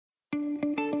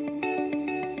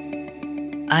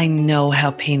I know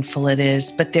how painful it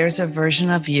is, but there's a version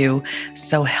of you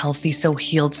so healthy, so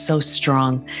healed, so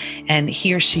strong. And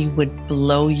he or she would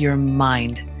blow your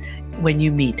mind when you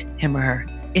meet him or her.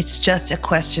 It's just a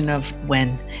question of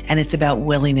when, and it's about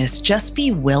willingness. Just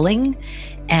be willing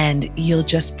and you'll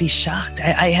just be shocked.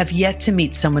 I have yet to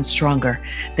meet someone stronger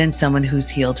than someone who's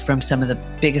healed from some of the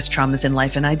biggest traumas in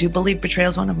life. And I do believe betrayal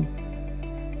is one of them.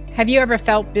 Have you ever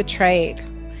felt betrayed?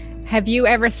 Have you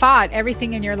ever thought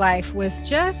everything in your life was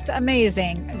just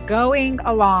amazing, going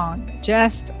along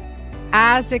just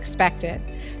as expected?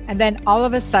 And then all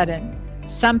of a sudden,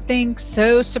 something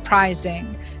so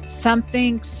surprising,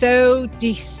 something so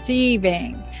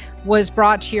deceiving was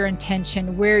brought to your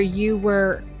attention where you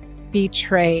were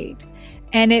betrayed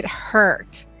and it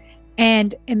hurt.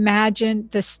 And imagine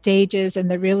the stages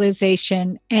and the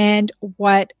realization and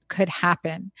what could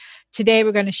happen. Today,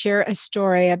 we're going to share a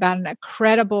story about an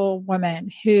incredible woman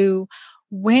who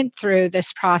went through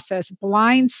this process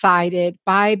blindsided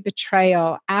by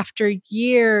betrayal after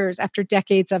years, after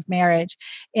decades of marriage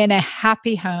in a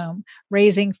happy home,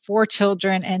 raising 4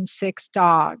 children and 6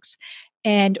 dogs.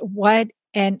 And what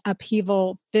an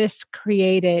upheaval this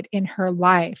created in her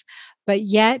life, but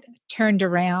yet turned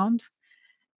around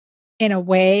in a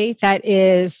way that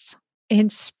is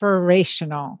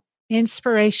inspirational,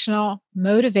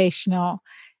 motivational,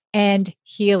 and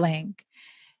healing.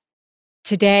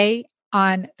 Today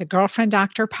on the Girlfriend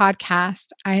Doctor podcast,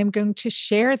 I am going to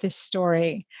share this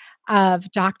story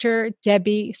of Dr.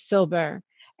 Debi Silber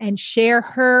and share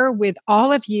her with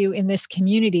all of you in this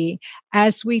community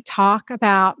as we talk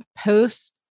about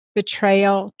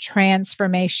post-betrayal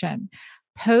transformation.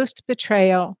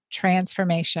 Post-betrayal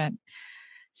transformation.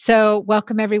 So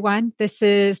welcome, everyone. This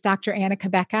is Dr. Anna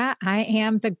Cabeca. I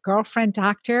am the Girlfriend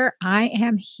Doctor. I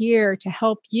am here to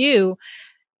help you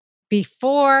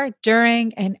before,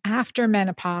 during, and after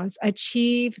menopause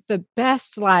achieve the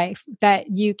best life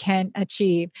that you can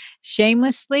achieve.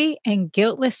 Shamelessly and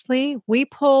guiltlessly, we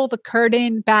pull the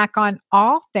curtain back on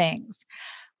all things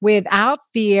without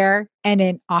fear and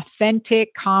in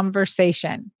authentic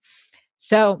conversation.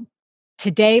 So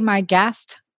today, my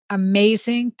guest,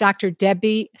 amazing Dr.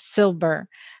 Debi Silber,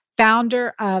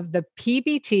 founder of the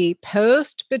PBT,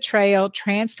 Post Betrayal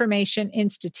Transformation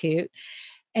Institute.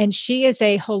 And she is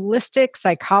a holistic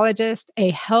psychologist, a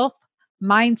health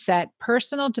mindset,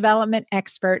 personal development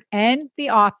expert, and the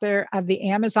author of the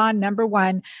Amazon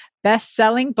 #1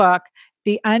 best-selling book,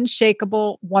 The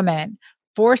Unshakable Woman: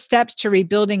 4 Steps to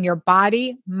Rebuilding Your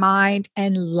Body, Mind,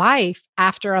 and Life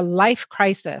After a Life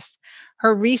Crisis.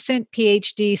 Her recent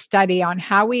PhD study on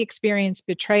how we experience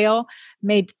betrayal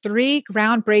made 3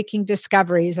 groundbreaking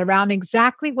discoveries around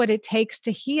exactly what it takes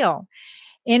to heal.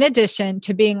 In addition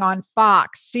to being on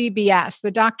Fox, CBS, The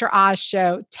Dr. Oz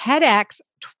Show, TEDx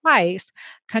twice,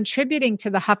 contributing to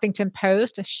the Huffington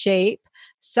Post, Shape,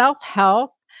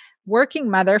 Self-Health, Working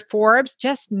Mother, Forbes,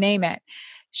 just name it.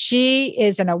 She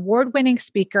is an award-winning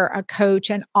speaker, a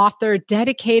coach, and author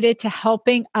dedicated to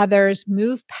helping others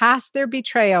move past their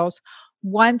betrayals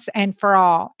once and for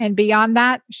all. And beyond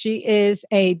that, she is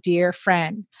a dear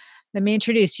friend. Let me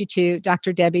introduce you to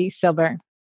Dr. Debi Silber.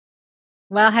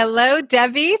 Well, hello,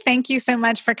 Debi. Thank you so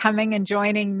much for coming and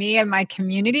joining me and my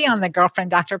community on the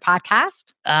Girlfriend Doctor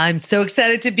podcast. I'm so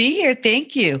excited to be here.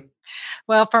 Thank you.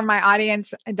 Well, for my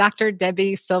audience, Dr.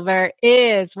 Debi Silber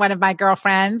is one of my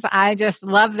girlfriends. I just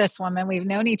love this woman. We've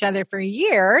known each other for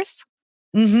years.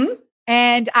 Mm-hmm.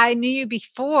 And I knew you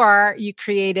before you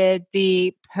created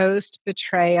the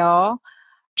post-betrayal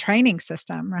training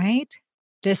system, right?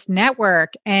 This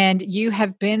network, and you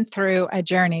have been through a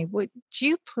journey. Would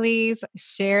you please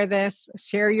share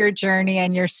your journey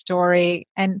and your story?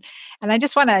 And I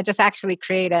just want to actually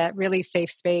create a really safe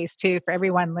space too for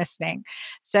everyone listening.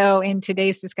 So in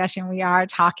today's discussion, we're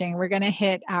going to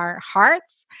hit our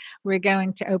hearts, we're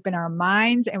going to open our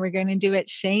minds, and we're going to do it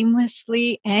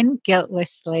shamelessly and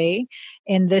guiltlessly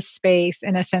in this space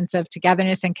in a sense of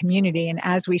togetherness and community. And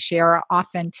as we share our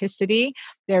authenticity,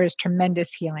 there is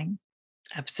tremendous healing.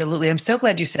 Absolutely. I'm so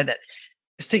glad you said that.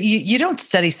 So you don't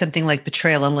study something like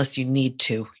betrayal unless you need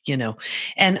to,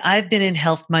 and I've been in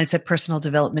health, mindset, personal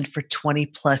development for 20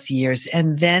 plus years.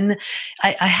 And then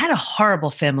I had a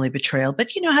horrible family betrayal,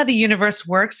 but you know how the universe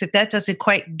works. If that doesn't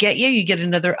quite get you, you get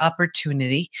another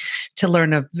opportunity to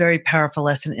learn a very powerful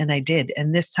lesson. And I did.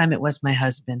 And this time it was my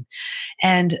husband.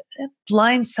 And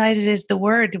blindsided is the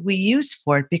word we use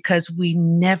for it because we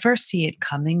never see it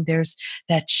coming. There's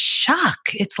that shock.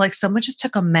 It's like someone just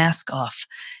took a mask off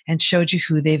and showed you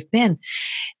who they've been.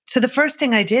 So the first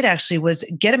thing I did actually was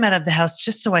get him out of the house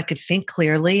just so I could think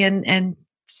clearly and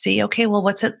see, okay, well,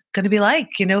 what's it going to be like,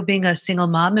 being a single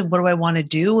mom, and what do I want to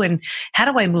do? And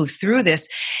how do I move through this?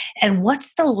 And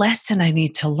what's the lesson I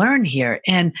need to learn here?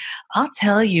 And I'll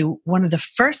tell you, one of the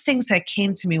first things that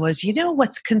came to me was,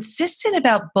 what's consistent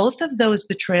about both of those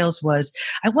betrayals was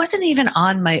I wasn't even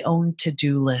on my own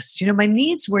to-do list. My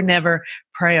needs were never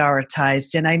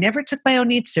prioritized, and I never took my own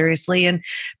needs seriously. And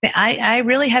I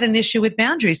really had an issue with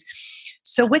boundaries.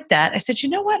 So with that, I said, you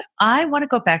know what? I want to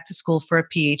go back to school for a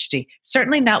PhD.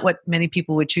 Certainly not what many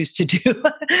people would choose to do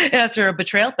after a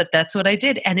betrayal, but that's what I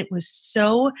did. And it was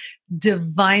so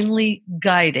divinely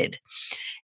guided.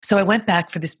 So I went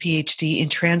back for this PhD in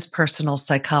transpersonal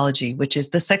psychology, which is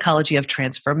the psychology of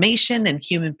transformation and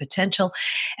human potential.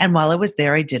 And while I was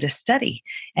there, I did a study.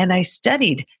 And I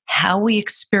studied how we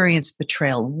experience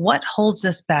betrayal, what holds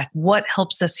us back, what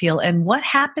helps us heal, and what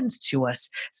happens to us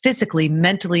physically,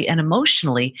 mentally, and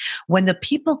emotionally when the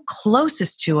people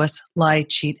closest to us lie,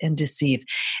 cheat, and deceive.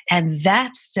 And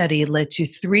that study led to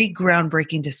 3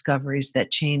 groundbreaking discoveries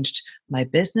that changed my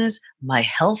business, my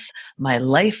health, my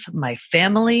life, my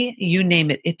family, you name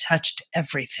it. It touched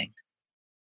everything.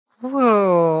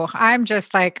 Ooh, I'm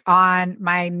just like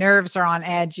my nerves are on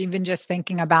edge, even just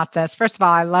thinking about this. First of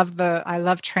all, I love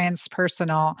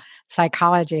transpersonal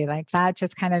psychology. Like that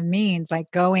just kind of means like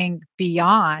going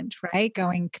beyond, right?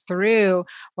 Going through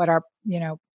what our,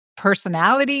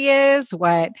 personality is,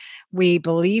 what we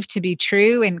believe to be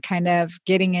true, and kind of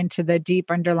getting into the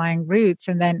deep underlying roots.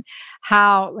 And then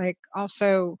how, like,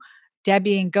 also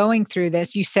Debbie, in going through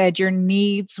this, you said your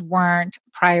needs weren't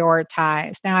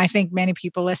prioritized. Now, I think many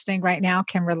people listening right now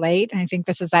can relate. And I think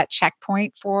this is that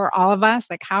checkpoint for all of us.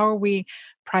 Like, how are we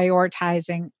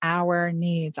prioritizing our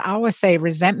needs? I always say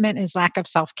resentment is lack of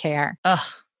self-care. Ugh.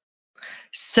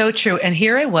 So true. And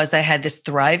here I had this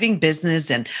thriving business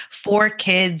and 4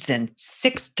 kids and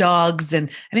 6 dogs. And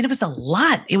I mean, it was a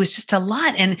lot. It was just a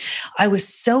lot. And I was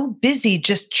so busy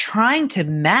just trying to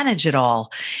manage it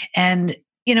all. And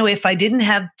if I didn't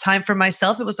have time for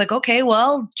myself, it was like, okay,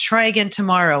 well, try again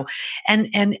tomorrow. And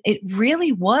it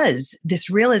really was this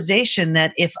realization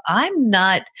that if I'm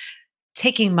not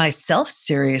taking myself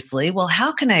seriously, well,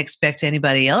 how can I expect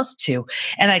anybody else to?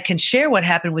 And I can share what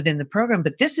happened within the program,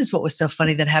 but this is what was so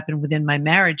funny that happened within my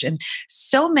marriage. And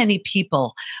so many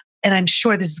people, and I'm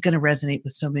sure this is going to resonate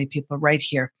with so many people right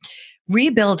here.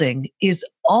 Rebuilding is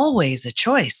always a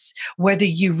choice, whether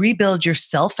you rebuild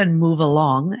yourself and move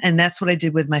along. And that's what I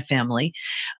did with my family,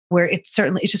 where it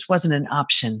just wasn't an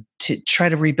option to try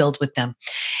to rebuild with them.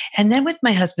 And then with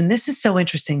my husband, this is so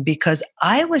interesting because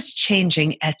I was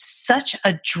changing at such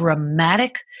a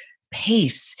dramatic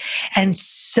pace and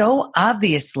so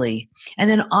obviously, and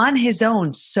then on his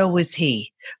own, so was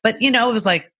he. But, it was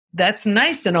like, that's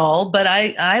nice and all, but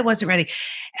I wasn't ready.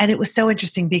 And it was so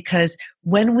interesting because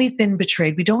when we've been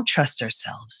betrayed, we don't trust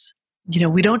ourselves.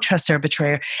 We don't trust our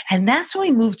betrayer. And that's when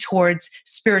we move towards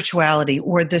spirituality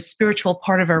or the spiritual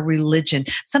part of our religion,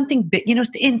 something big,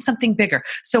 in something bigger.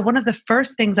 So one of the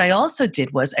first things I also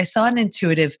did was I saw an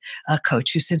intuitive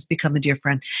coach who's since become a dear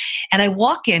friend. And I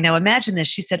walk in, now imagine this.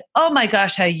 She said, "Oh my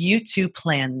gosh, how you two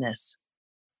planned this."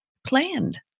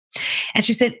 Planned. And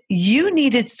she said, you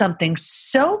needed something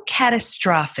so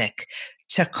catastrophic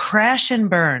to crash and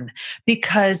burn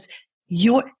because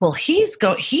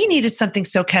he needed something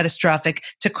so catastrophic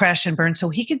to crash and burn so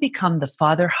he could become the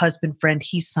father, husband, friend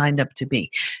he signed up to be.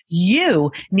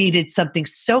 You needed something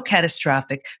so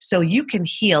catastrophic so you can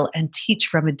heal and teach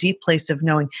from a deep place of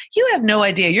knowing. You have no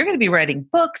idea. You're going to be writing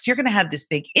books. You're going to have this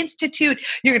big institute.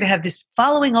 You're going to have this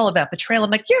following all about betrayal. I'm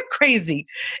like, you're crazy.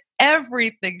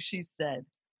 Everything she said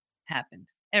happened.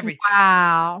 Everything.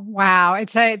 Wow. Wow.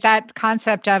 It's that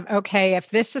concept of, okay, if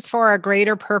this is for a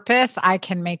greater purpose, I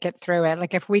can make it through it.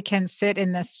 Like if we can sit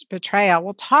in this betrayal,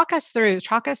 well, talk us through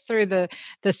the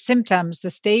symptoms,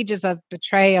 the stages of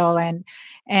betrayal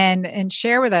and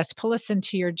share with us, pull us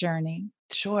into your journey.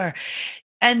 Sure.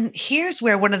 And here's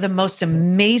where one of the most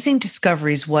amazing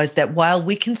discoveries was that while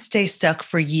we can stay stuck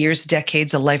for years,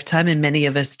 decades, a lifetime, and many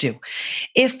of us do,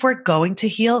 if we're going to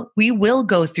heal, we will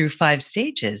go through 5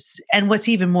 stages. And what's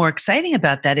even more exciting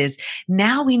about that is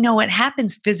now we know what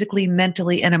happens physically,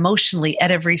 mentally, and emotionally at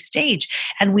every stage.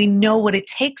 And we know what it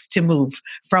takes to move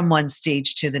from one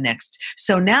stage to the next.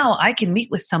 So now I can meet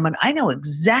with someone. I know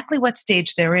exactly what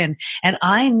stage they're in, and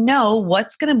I know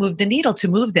what's going to move the needle to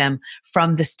move them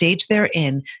from the stage they're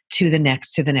in to the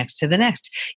next, to the next, to the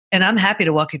next. And I'm happy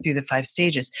to walk you through the 5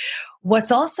 stages. What's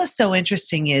also so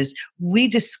interesting is we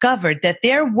discovered that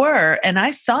there were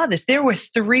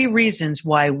 3 reasons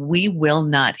why we will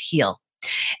not heal.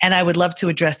 And I would love to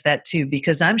address that too,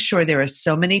 because I'm sure there are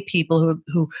so many people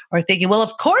who are thinking, well,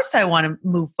 of course I want to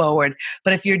move forward.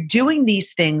 But if you're doing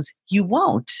these things, you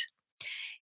won't.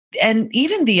 And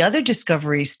even the other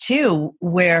discoveries too,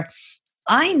 where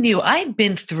I knew I'd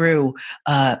been through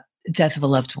death of a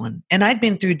loved one, and I'd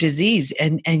been through disease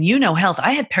and health.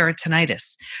 I had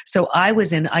peritonitis. So I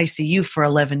was in ICU for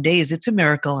 11 days. It's a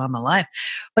miracle I'm alive.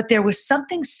 But there was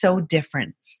something so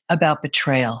different about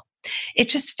betrayal. It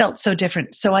just felt so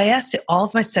different. So I asked all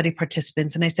of my study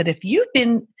participants, and I said, if you've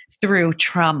been through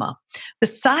trauma,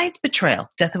 besides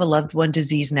betrayal, death of a loved one,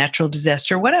 disease, natural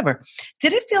disaster, whatever,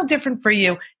 did it feel different for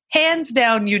you? Hands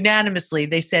down, unanimously,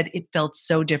 they said it felt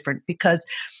so different, because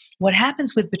what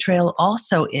happens with betrayal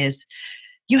also is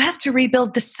you have to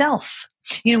rebuild the self.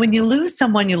 When you lose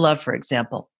someone you love, for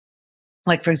example,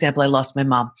 like, for example, I lost my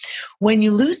mom. When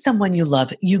you lose someone you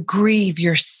love, you grieve,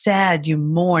 you're sad, you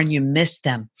mourn, you miss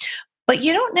them. But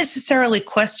you don't necessarily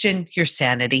question your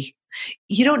sanity.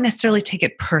 You don't necessarily take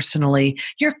it personally.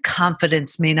 Your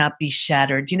confidence may not be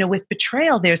shattered. With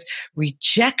betrayal, there's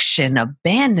rejection,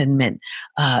 abandonment,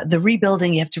 the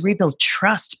rebuilding. You have to rebuild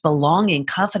trust, belonging,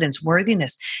 confidence,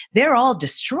 worthiness. They're all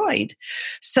destroyed.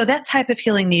 So that type of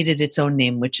healing needed its own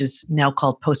name, which is now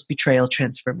called Post Betrayal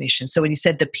Transformation. So when you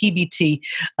said the PBT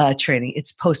training,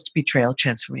 it's Post Betrayal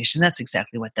Transformation. That's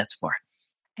exactly what that's for.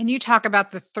 And you talk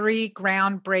about the 3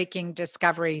 groundbreaking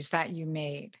discoveries that you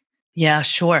made. Yeah,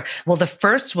 sure. Well, the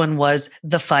first one was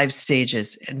the 5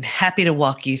 stages, and happy to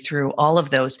walk you through all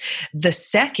of those. The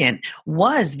second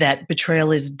was that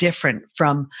betrayal is different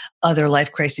from other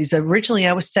life crises. Originally,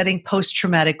 I was studying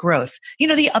post-traumatic growth,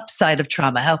 the upside of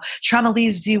trauma, how trauma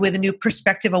leaves you with a new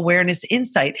perspective, awareness,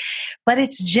 insight. But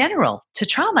it's general to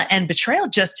trauma, and betrayal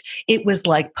it was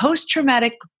like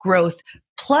post-traumatic growth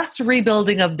plus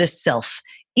rebuilding of the self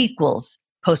equals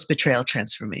post-betrayal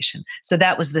transformation. So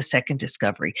that was the second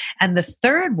discovery. And the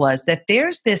third was that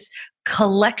there's this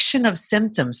collection of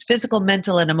symptoms, physical,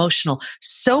 mental, and emotional,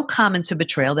 so common to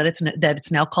betrayal that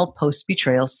it's now called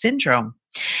post-betrayal syndrome.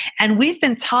 And we've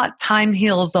been taught time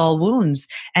heals all wounds,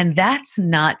 and that's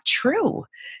not true.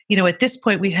 At this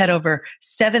point, we've had over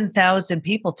 7,000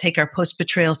 people take our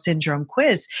post-betrayal syndrome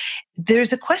quiz.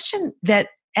 There's a question that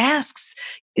asks,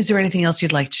 is there anything else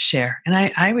you'd like to share? And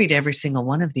I read every single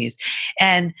one of these.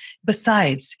 And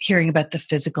besides hearing about the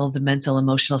physical, the mental,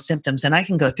 emotional symptoms, and I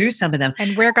can go through some of them.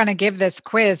 And we're going to give this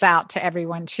quiz out to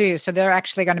everyone too. So they're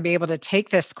actually going to be able to take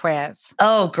this quiz.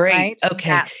 Oh, great. Right? Okay.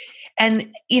 Yes.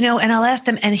 And, and I'll ask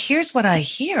them, and here's what I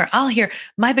hear. I'll hear,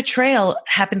 my betrayal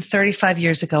happened 35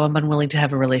 years ago. I'm unwilling to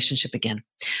have a relationship again.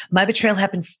 My betrayal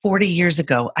happened 40 years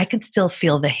ago. I can still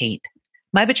feel the hate.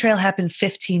 My betrayal happened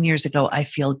 15 years ago. I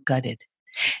feel gutted.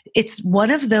 It's one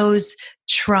of those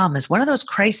traumas, one of those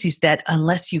crises that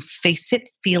unless you face it,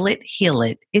 feel it, heal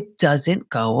it, it doesn't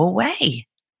go away.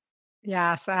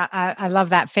 Yes, I love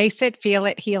that. Face it, feel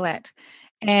it, heal it.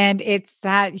 And it's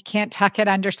that you can't tuck it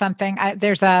under something.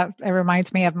 It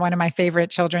reminds me of one of my favorite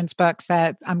children's books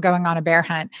that I'm going on a bear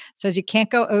hunt. It says you can't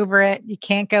go over it, you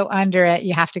can't go under it,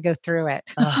 you have to go through it.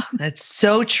 Oh, that's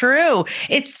so true.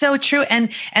 It's so true.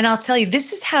 And I'll tell you,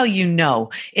 this is how you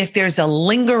know if there's a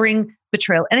lingering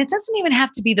betrayal. And it doesn't even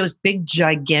have to be those big,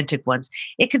 gigantic ones.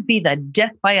 It could be the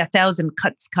death by 1,000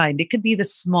 cuts kind. It could be the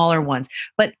smaller ones.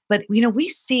 But we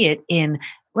see it in,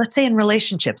 let's say, in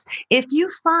relationships. If you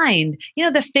find,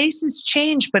 the faces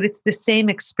change, but it's the same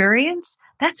experience,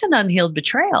 that's an unhealed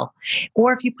betrayal.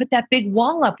 Or if you put that big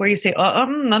wall up where you say,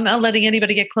 I'm not letting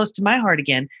anybody get close to my heart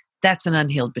again, that's an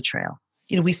unhealed betrayal.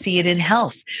 We see it in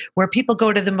health, where people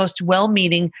go to the most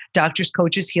well-meaning doctors,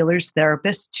 coaches, healers,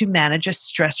 therapists to manage a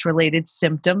stress-related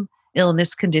symptom,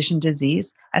 illness, condition,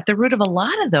 disease. At the root of a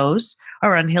lot of those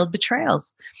are unhealed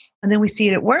betrayals. And then we see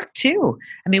it at work too.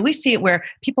 We see it where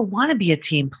people want to be a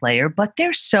team player, but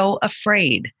they're so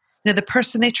afraid. The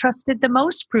person they trusted the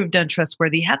most proved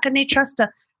untrustworthy. How can they trust a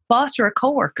boss or a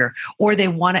coworker? Or they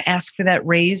want to ask for that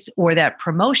raise or that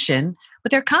promotion,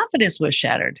 but their confidence was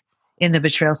shattered in the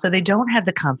betrayal. So they don't have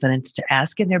the confidence to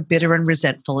ask, and they're bitter and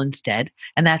resentful instead.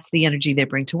 And that's the energy they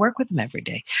bring to work with them every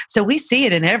day. So we see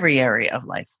it in every area of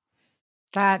life.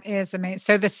 That is amazing.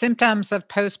 So the symptoms of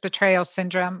post-betrayal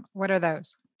syndrome, what are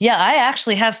those? Yeah, I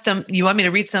actually have some. You want me to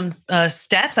read some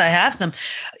stats? I have some.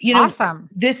 Awesome.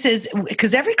 This is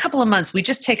because every couple of months we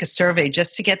just take a survey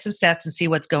just to get some stats and see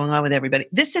what's going on with everybody.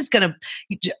 This is going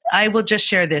to, I will just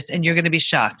share this and you're going to be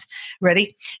shocked.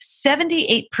 Ready?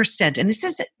 78%, and this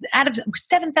is out of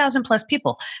 7,000 plus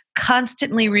people,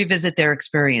 constantly revisit their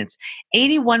experience.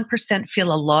 81%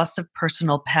 feel a loss of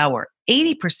personal power.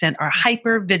 80% are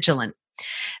hyper vigilant.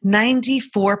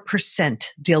 94%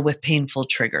 deal with painful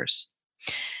triggers.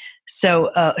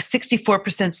 So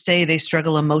 64% say they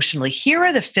struggle emotionally. Here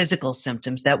are the physical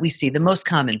symptoms that we see, the most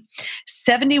common.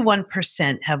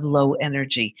 71% have low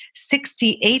energy.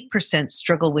 68%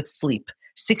 struggle with sleep.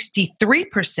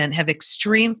 63% have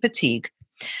extreme fatigue.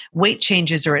 Weight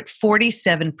changes are at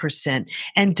 47%,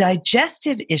 and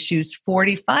digestive issues,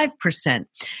 45%.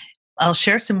 I'll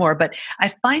share some more, but I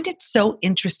find it so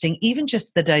interesting, even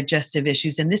just the digestive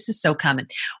issues, and this is so common.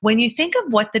 When you think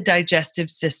of what the digestive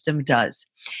system does,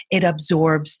 it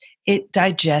absorbs, it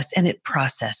digests, and it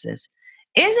processes.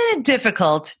 Isn't it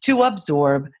difficult to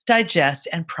absorb, digest,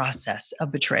 and process a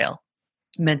betrayal?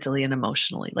 Mentally and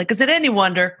emotionally. Like, is it any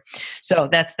wonder? So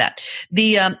that's that.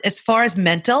 The as far as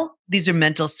mental, these are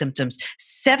mental symptoms.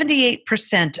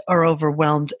 78% are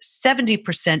overwhelmed,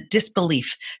 70%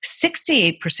 disbelief,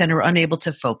 68% are unable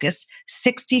to focus,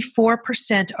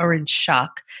 64% are in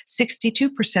shock,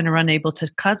 62% are unable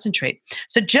to concentrate.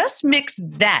 So just mix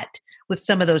that with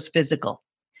some of those physical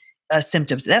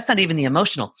symptoms. That's not even the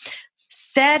emotional.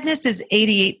 Sadness is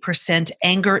 88%,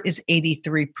 anger is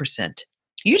 83%.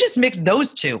 You just mix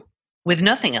those two with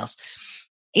nothing else.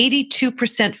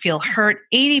 82% feel hurt,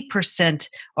 80%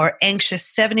 are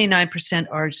anxious, 79%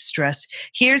 are stressed.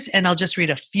 And I'll just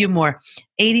read a few more.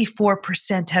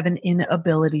 84% have an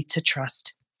inability to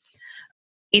trust.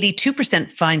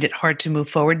 82% find it hard to move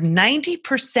forward.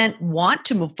 90% want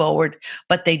to move forward,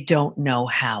 but they don't know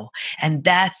how. And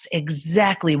that's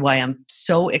exactly why I'm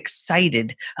so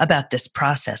excited about this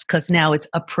process, because now it's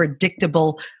a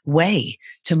predictable way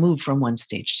to move from one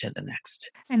stage to the next.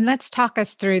 And let's talk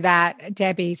us through that,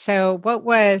 Debbie. So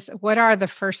what are the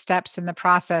first steps in the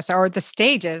process or the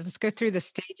stages? Let's go through the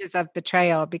stages of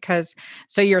betrayal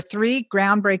so your three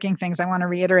groundbreaking things, I want to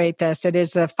reiterate this. It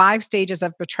is the 5 stages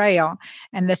of betrayal.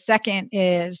 And that's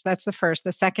the first.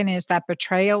 The second is that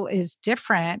betrayal is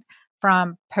different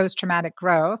from post-traumatic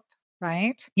growth,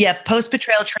 right? Yeah,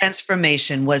 post-betrayal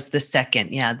transformation was the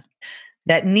second. Yeah,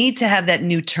 that need to have that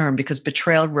new term because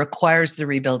betrayal requires the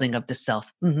rebuilding of the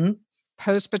self. Mm-hmm.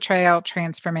 Post-betrayal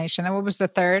transformation. And what was the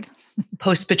third?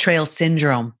 Post-betrayal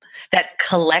syndrome, that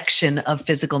collection of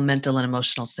physical, mental, and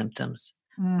emotional symptoms.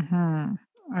 Mm-hmm.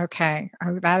 Okay.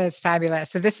 Oh, that is fabulous.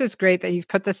 So this is great that you've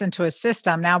put this into a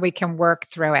system. Now we can work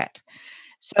through it.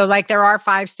 So like there are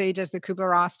 5 stages, the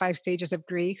Kubler-Ross 5 stages of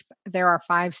grief. There are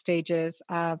 5 stages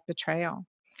of betrayal.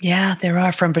 Yeah, there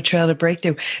are, from betrayal to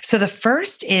breakthrough. So the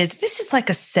first this is like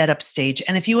a setup stage.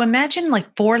 And if you imagine like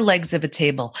 4 legs of a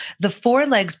table, the 4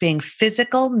 legs being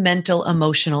physical, mental,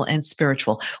 emotional, and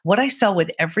spiritual. What I saw with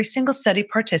every single study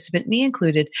participant, me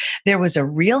included, there was a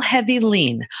real heavy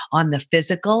lean on the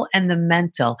physical and the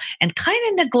mental and kind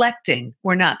of neglecting.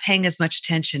 We're not paying as much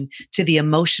attention to the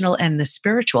emotional and the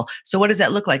spiritual. So what does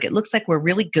that look like? It looks like we're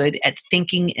really good at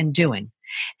thinking and doing,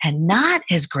 and not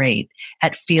as great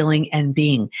at feeling and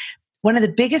being. One of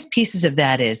the biggest pieces of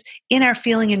that is in our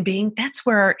feeling and being, that's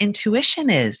where our intuition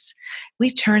is.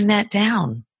 We've turned that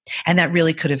down, and that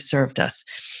really could have served us.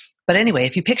 But anyway,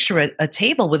 if you picture a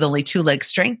table with only 2 legs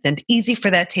strengthened, easy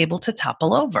for that table to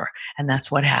topple over. And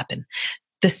that's what happened.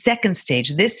 The second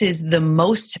stage, this is the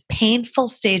most painful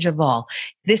stage of all.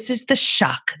 This is the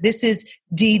shock. This is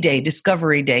D-Day,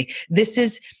 Discovery Day. This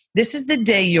is the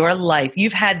day your life,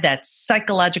 you've had that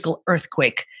psychological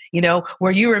earthquake,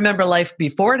 where you remember life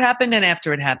before it happened and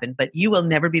after it happened, but you will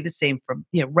never be the same from,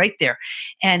 right there.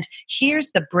 And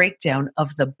here's the breakdown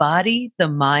of the body, the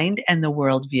mind, and the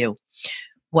worldview.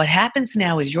 What happens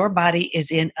now is your body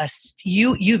is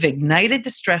you've ignited the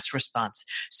stress response.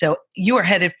 So you are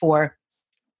headed for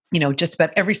just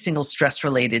about every single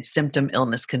stress-related symptom,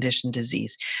 illness, condition,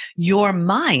 disease. Your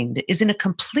mind is in a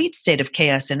complete state of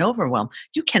chaos and overwhelm.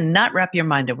 You cannot wrap your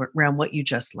mind around what you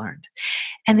just learned.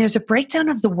 And there's a breakdown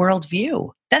of the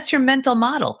worldview. That's your mental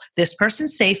model. This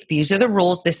person's safe. These are the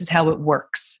rules. This is how it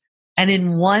works. And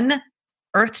in one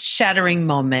earth-shattering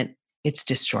moment, it's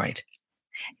destroyed.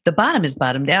 The bottom is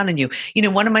bottom down in you.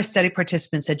 One of my study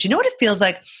participants said, you know what it feels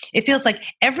like? It feels like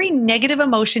every negative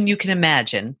emotion you can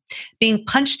imagine being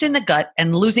punched in the gut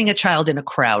and losing a child in a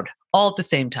crowd all at the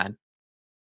same time.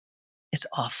 It's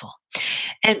awful.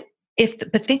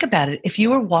 But think about it. If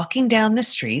you were walking down the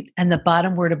street and the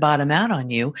bottom were to bottom out on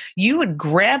you, you would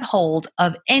grab hold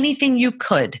of anything you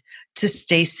could to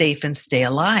stay safe and stay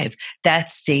alive.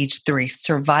 That's stage 3,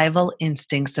 survival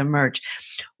instincts emerge.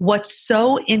 What's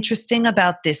so interesting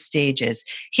about this stage is,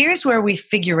 here's where we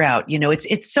figure out,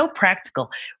 it's so practical.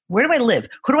 Where do I live?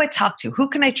 Who do I talk to? Who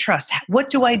can I trust? What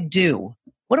do I do?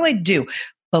 What do I do?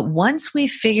 But once we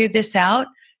figure this out,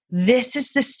 this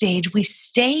is the stage we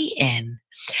stay in.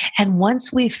 And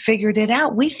once we've figured it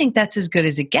out, we think that's as good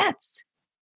as it gets.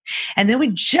 And then we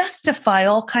justify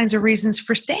all kinds of reasons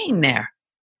for staying there.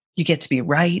 You get to be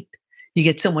right. You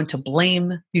get someone to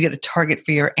blame. You get a target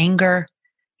for your anger,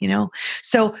 you know?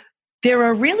 So there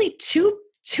are really two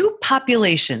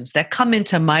populations that come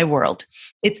into my world.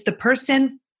 It's the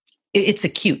person, it's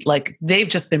acute, like they've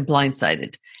just been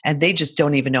blindsided and they just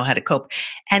don't even know how to cope.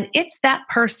 And it's that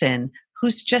person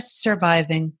who's just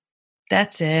surviving.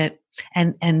 That's it.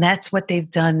 And that's what they've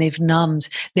done. They've numbed.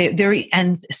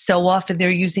 And so often they're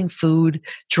using food,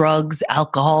 drugs,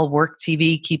 alcohol, work,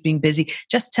 TV, keeping busy,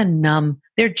 just to numb.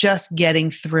 They're just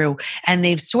getting through, and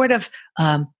they've sort of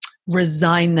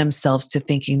resigned themselves to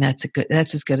thinking that's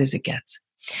as good as it gets.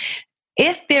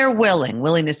 If they're willing,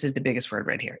 willingness is the biggest word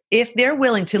right here. If they're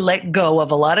willing to let go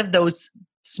of a lot of those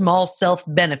small self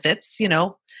benefits,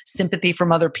 sympathy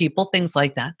from other people, things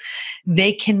like that,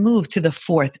 they can move to the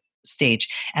fourth stage.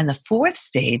 And the fourth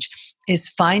stage is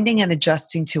finding and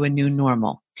adjusting to a new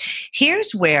normal.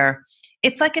 Here's where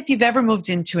it's like if you've ever moved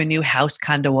into a new house,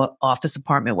 condo, office,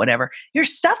 apartment, whatever, your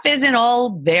stuff isn't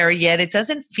all there yet. It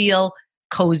doesn't feel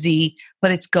cozy, but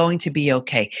it's going to be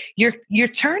okay. You're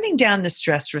turning down the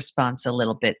stress response a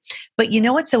little bit. But you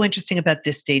know what's so interesting about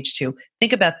this stage too?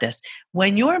 Think about this.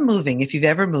 When you're moving, if you've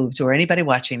ever moved, or anybody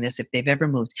watching this, if they've ever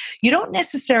moved, you don't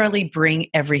necessarily bring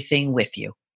everything with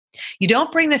you. You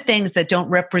don't bring the things that don't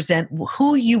represent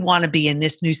who you want to be in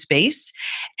this new space.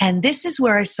 And this is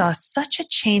where I saw such a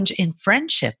change in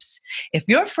friendships. If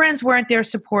your friends weren't there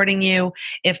supporting you,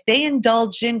 if they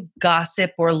indulge in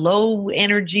gossip or low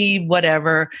energy,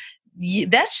 whatever,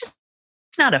 that's just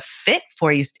not a fit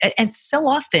for you. And so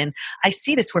often I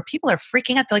see this where people are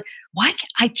freaking out. They're like, why?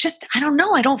 I don't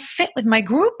know. I don't fit with my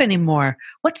group anymore.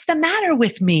 What's the matter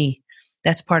with me?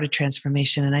 That's part of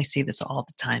transformation. And I see this all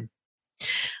the time.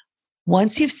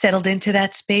 Once you've settled into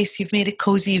that space, you've made it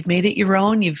cozy, you've made it your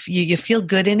own, you feel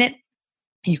good in it,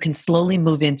 you can slowly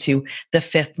move into the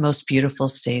fifth most beautiful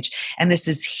stage. And this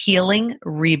is healing,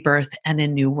 rebirth, and a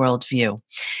new worldview.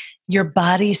 Your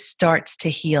body starts to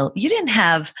heal. You didn't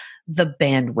have the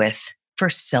bandwidth for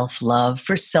self-love,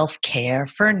 for self-care,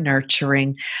 for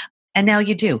nurturing. And now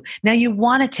you do. Now you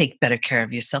want to take better care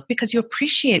of yourself because you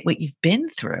appreciate what you've been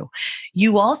through.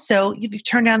 You've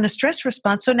turned down the stress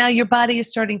response. So now your body is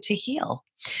starting to heal.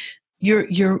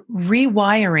 You're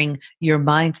rewiring your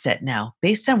mindset now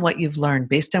based on what you've learned,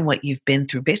 based on what you've been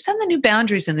through, based on the new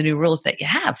boundaries and the new rules that you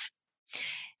have.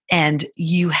 And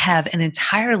you have an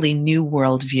entirely new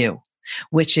worldview,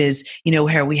 which is,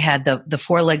 where we had the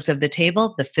four legs of the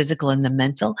table, the physical and the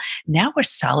mental. Now we're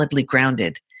solidly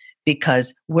grounded,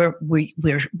 because we're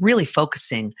really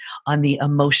focusing on the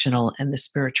emotional and the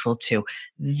spiritual too.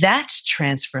 That's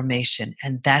transformation,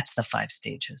 and that's the 5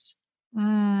 stages.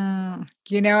 I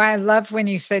love when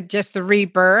you said just the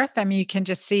rebirth. I mean, you can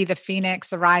just see the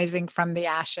phoenix arising from the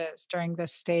ashes during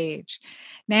this stage.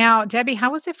 Now, Debi,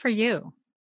 how was it for you?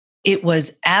 It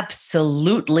was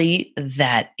absolutely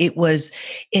that.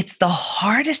 It's the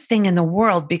hardest thing in the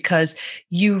world because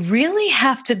you really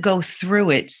have to go through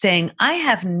it saying, I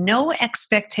have no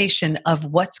expectation of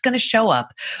what's going to show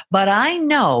up, but I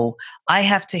know I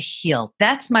have to heal.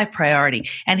 That's my priority.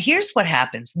 And here's what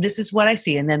happens. This is what I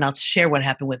see. And then I'll share what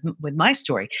happened with my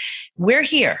story. We're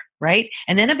here, right?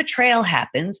 And then a betrayal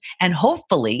happens. And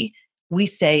hopefully we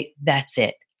say, that's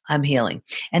it. I'm healing.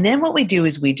 And then what we do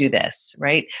is we do this,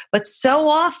 right? But so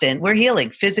often we're healing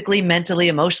physically, mentally,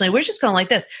 emotionally. We're just going like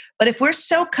this. But if we're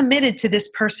so committed to this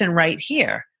person right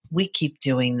here, we keep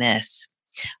doing this.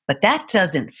 But that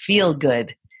doesn't feel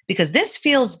good because this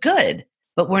feels good,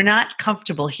 but we're not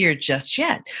comfortable here just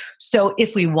yet. So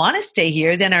if we want to stay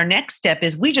here, then our next step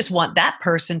is we just want that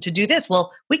person to do this.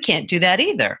 Well, we can't do that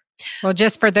either. Well,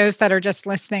 just for those that are just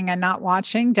listening and not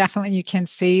watching, definitely you can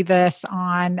see this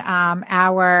on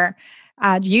our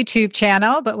YouTube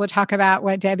channel. But we'll talk about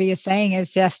what Debi is saying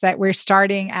is just that we're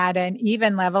starting at an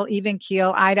even level, even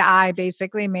keel, eye to eye,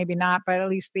 basically, maybe not, but at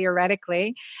least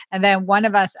theoretically. And then one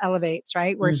of us elevates,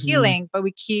 right? We're healing, but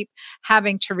we keep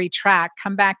having to retract,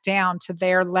 come back down to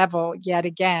their level yet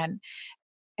again.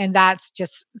 And that's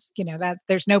just, that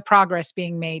there's no progress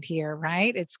being made here,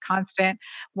 right? It's constant,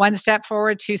 one step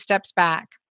forward, 2 steps back.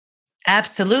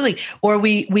 Absolutely. Or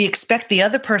we expect the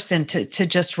other person to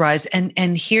just rise.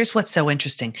 And here's what's so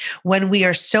interesting. When we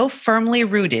are so firmly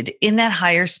rooted in that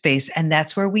higher space, and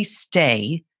that's where we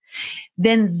stay,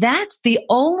 then that's the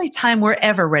only time we're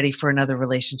ever ready for another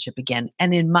relationship again.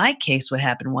 And in my case, what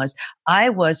happened was I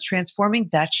was transforming.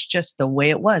 That's just the way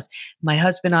it was. My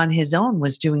husband on his own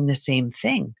was doing the same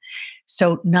thing.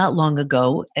 So not long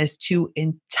ago, as 2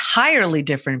 entirely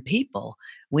different people,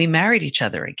 we married each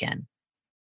other again.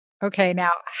 Okay,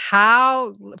 now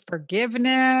how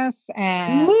forgiveness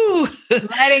and Woo!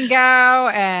 letting go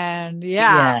and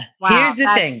Yeah. wow, Here's the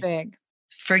that's thing. big.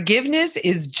 Forgiveness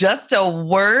is just a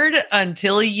word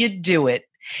until you do it.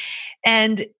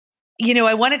 And,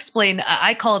 I want to explain,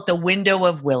 I call it the window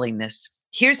of willingness.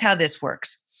 Here's how this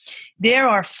works. There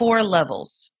are 4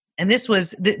 levels. And this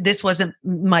wasn't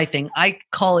my thing. I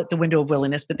call it the window of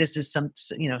willingness, but this is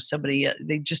somebody,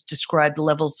 they just described the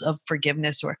levels of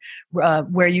forgiveness or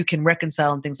where you can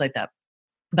reconcile and things like that.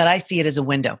 But I see it as a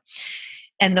window.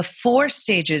 And the 4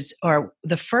 stages are,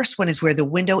 the first one is where the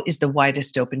window is the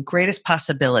widest open, greatest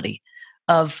possibility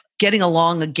of getting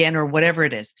along again or whatever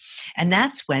it is. And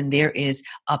that's when there is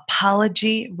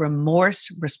apology, remorse,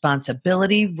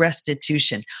 responsibility,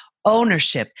 restitution,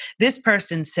 ownership. This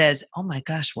person says, oh my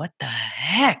gosh, what the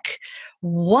heck?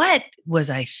 What was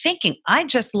I thinking? I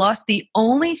just lost the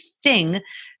only thing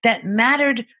that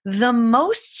mattered the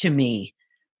most to me.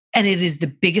 And it is the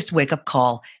biggest wake-up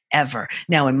call ever.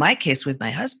 Now, in my case with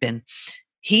my husband,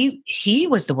 he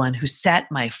was the one who sat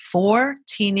my 4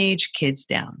 teenage kids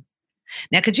down.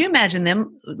 Now, could you imagine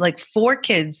them, like 4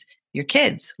 kids, your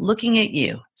kids, looking at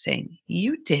you saying,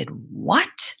 you did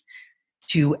what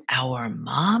to our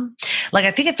mom? Like,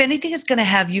 I think if anything is going to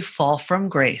have you fall from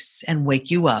grace and wake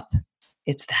you up,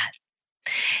 it's that.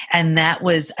 And that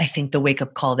was, I think, the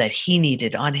wake-up call that he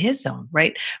needed on his own,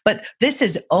 right? But this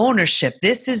is ownership.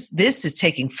 This is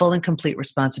taking full and complete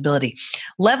responsibility.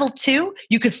 Level 2,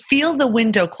 you could feel the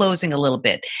window closing a little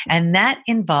bit, and that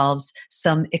involves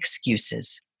some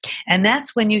excuses. And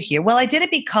that's when you hear, well, I did it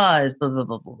because blah, blah,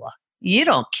 blah, blah, blah. You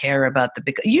don't care about the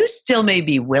because. You still may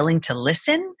be willing to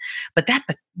listen, but that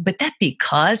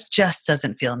because just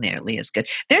doesn't feel nearly as good.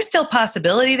 There's still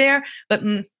possibility there, but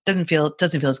doesn't feel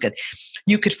as good.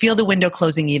 You could feel the window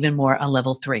closing even more on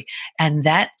level 3. And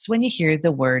that's when you hear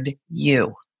the word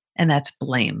you, and that's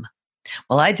blame.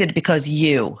 Well, I did it because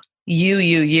you.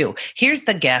 Here's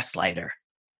the gaslighter.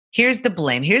 Here's the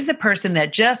blame. Here's the person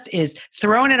that just is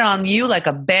throwing it on you like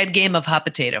a bad game of hot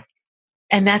potato.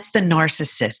 And that's the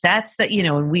narcissist. That's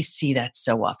and we see that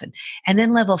so often. And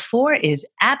then level 4 is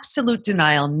absolute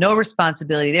denial, no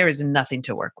responsibility. There is nothing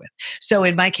to work with. So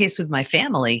in my case with my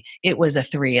family, it was a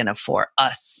 3 and a 4,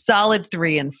 a solid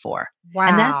 3 and 4. Wow.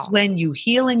 And that's when you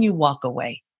heal and you walk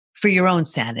away for your own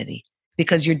sanity,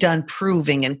 because you're done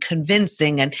proving and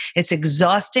convincing, and it's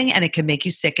exhausting and it can make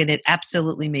you sick. And it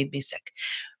absolutely made me sick.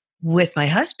 With my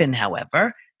husband,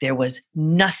 however, there was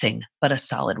nothing but a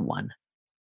solid 1.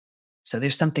 So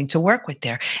there's something to work with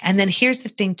there. And then here's the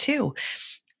thing too.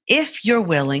 If you're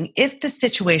willing, if the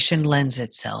situation lends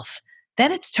itself,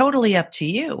 then it's totally up to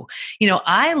you.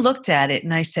 I looked at it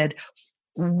and I said,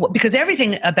 because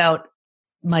everything about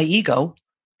my ego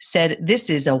said, this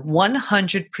is a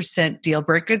 100% deal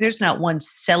breaker. There's not one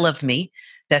cell of me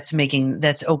that's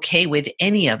okay with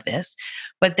any of this.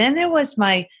 But then there was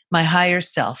my higher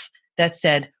self that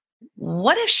said,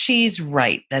 what if she's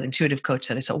right? That intuitive coach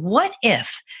that I saw. What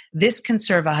if this can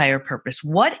serve a higher purpose?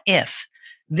 What if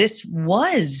this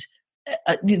was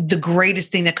the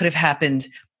greatest thing that could have happened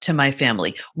to my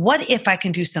family? What if I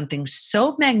can do something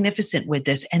so magnificent with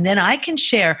this? And then I can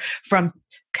share from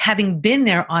having been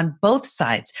there on both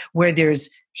sides, where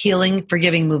there's healing,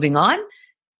 forgiving, moving on,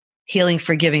 healing,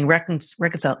 forgiving,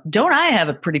 reconcile. Don't I have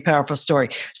a pretty powerful story?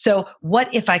 So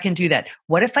what if I can do that?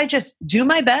 What if I just do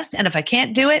my best? And if I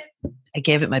can't do it, I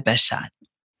gave it my best shot.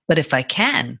 But if I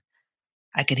can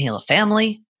heal a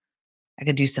family. I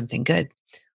could do something good.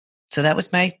 So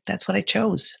that's what I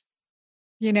chose.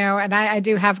 And I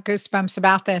do have goosebumps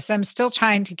about this. I'm still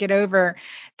trying to get over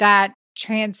that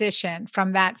transition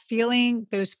from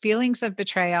those feelings of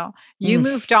betrayal. You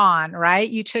moved on, right?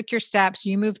 You took your steps,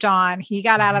 you moved on. He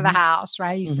got out of the house,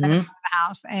 right? You sent him out of the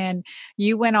house, and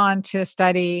you went on to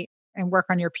study and work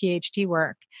on your PhD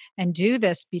work and do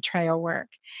this betrayal work.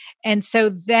 And so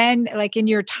then, like, in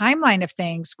your timeline of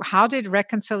things, how did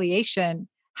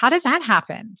that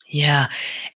happen? Yeah.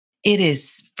 It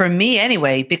is, for me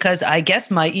anyway, because I guess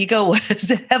my ego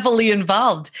was heavily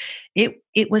involved.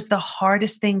 It was the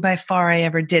hardest thing by far I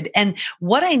ever did. And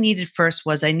what I needed first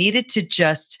was I needed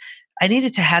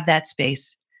to have that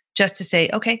space just to say,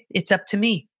 okay, it's up to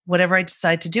me, whatever I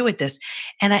decide to do with this.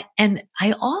 And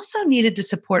I also needed the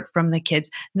support from the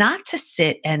kids, not to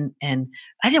sit and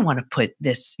I didn't want to put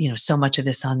this, so much of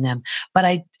this on them,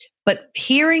 but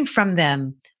hearing from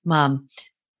them, Mom,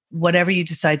 whatever you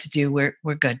decide to do,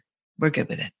 we're good. We're good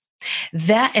with it.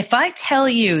 That, if I tell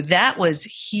you, that was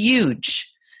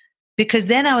huge, because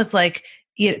then I was like,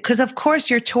 because of course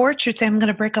you're tortured saying, I'm going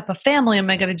to break up a family. Am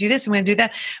I going to do this? I'm going to do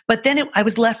that. But then I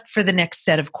was left for the next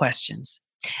set of questions.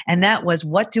 And that was,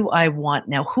 what do I want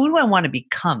now? Who do I want to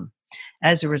become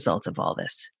as a result of all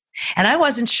this? And I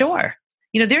wasn't sure.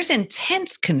 There's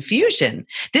intense confusion.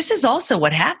 This is also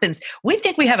what happens. We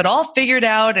think we have it all figured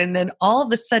out, and then all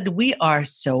of a sudden we are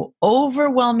so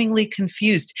overwhelmingly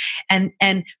confused. And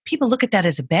people look at that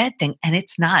as a bad thing, and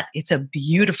it's not. It's a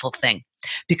beautiful thing,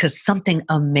 because something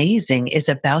amazing is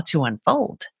about to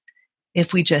unfold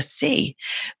if we just see.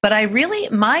 But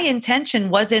my intention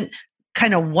wasn't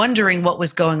kind of wondering what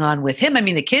was going on with him. I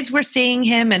mean, the kids were seeing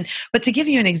him, but to give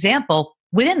you an example,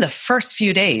 within the first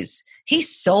few days, he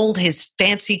sold his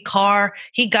fancy car.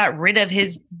 He got rid of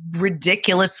his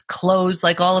ridiculous clothes,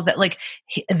 like all of that.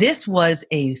 This was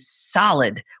a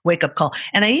solid wake-up call.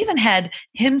 And I even had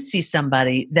him see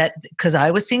somebody because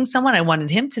I was seeing someone, I wanted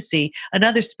him to see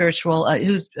another spiritual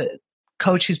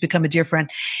coach who's become a dear friend.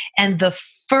 And the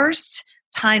first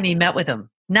time he met with him,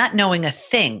 not knowing a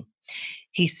thing,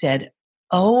 he said,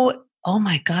 oh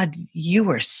my God, you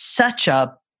were such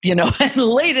a and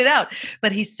laid it out.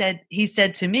 But he said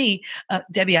to me,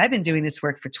 Debbie, I've been doing this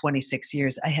work for 26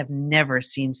 years. I have never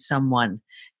seen someone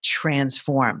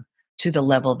transform to the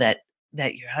level that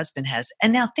your husband has.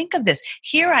 And now think of this.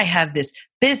 Here I have this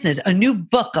business, a new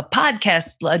book, a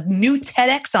podcast, a new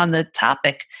TEDx on the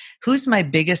topic. Who's my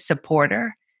biggest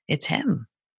supporter? It's him.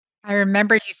 I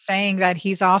remember you saying that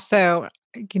he's also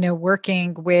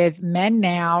working with men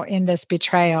now in this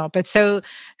betrayal. But so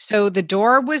the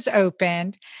door was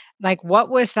opened. Like, what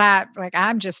was that? Like,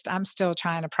 I'm still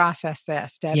trying to process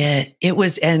this, Debbie. Yeah, it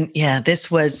was. And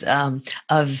this was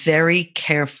a very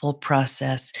careful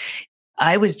process.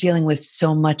 I was dealing with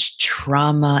so much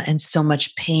trauma and so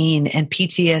much pain and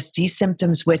PTSD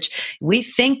symptoms, which we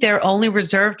think they're only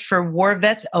reserved for war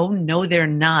vets. Oh, no, they're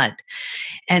not.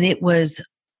 And it was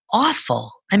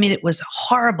awful. I mean, it was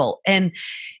horrible. And,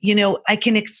 I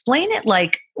can explain it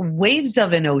like waves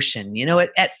of an ocean.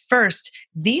 At first,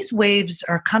 these waves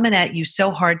are coming at you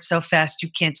so hard, so fast, you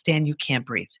can't stand, you can't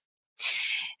breathe.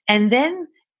 And then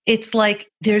it's like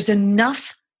there's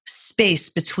enough space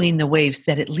between the waves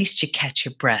that at least you catch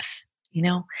your breath,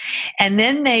 and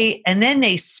then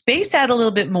they space out a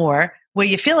little bit more where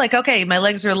you feel like, okay, my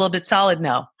legs are a little bit solid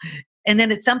now. And then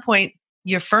at some point,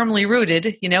 you're firmly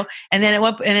rooted, and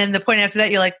then the point after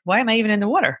that, you're like, why am I even in the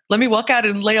water? Let me walk out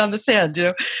and lay on the sand,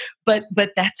 But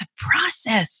that's a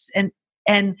process,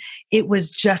 and it was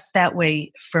just that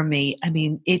way for me. I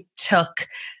mean, it took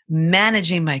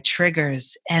managing my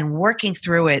triggers and working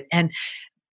through it, and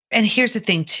here's the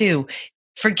thing too: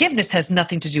 forgiveness has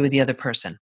nothing to do with the other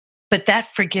person. But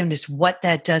that forgiveness, what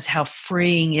that does, how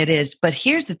freeing it is. But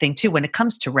here's the thing too: when it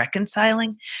comes to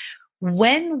reconciling,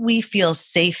 when we feel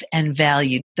safe and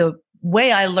valued, the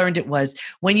way I learned it was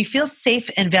when you feel safe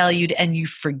and valued and you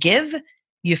forgive,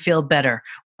 you feel better.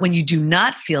 When you do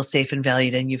not feel safe and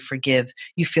valued and you forgive,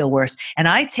 you feel worse. And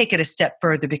I take it a step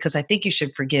further because I think you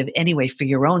should forgive anyway for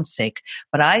your own sake.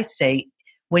 But I say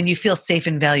when you feel safe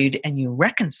and valued and you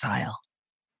reconcile,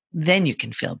 then you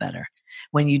can feel better.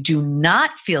 When you do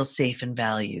not feel safe and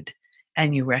valued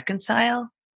and you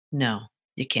reconcile, no.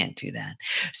 You can't do that.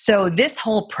 So this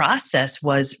whole process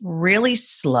was really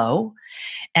slow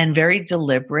and very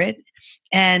deliberate.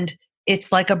 And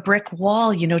it's like a brick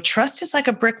wall. Trust is like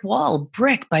a brick wall,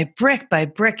 brick by brick by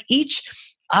brick.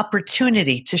 Each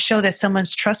opportunity to show that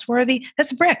someone's trustworthy,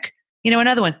 that's a brick.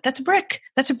 Another one, that's a brick.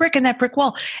 That's a brick in that brick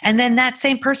wall. And then that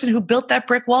same person who built that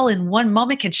brick wall in one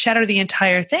moment can shatter the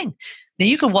entire thing. Now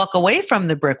you can walk away from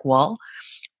the brick wall,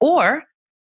 or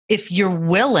if you're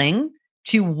willing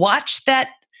to watch that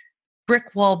brick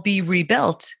wall be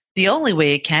rebuilt, the only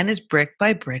way it can is brick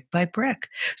by brick by brick.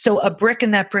 So a brick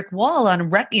in that brick wall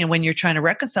when you're trying to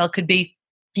reconcile could be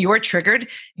you're triggered,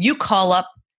 you call up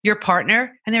your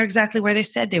partner and they're exactly where they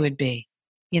said they would be,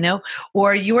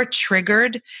 or you're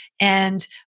triggered and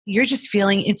you're just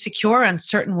feeling insecure,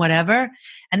 uncertain, whatever.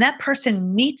 And that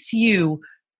person meets you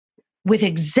with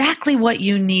exactly what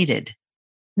you needed,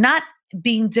 not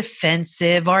being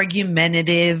defensive,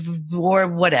 argumentative, or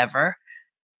whatever.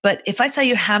 But if I tell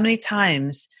you how many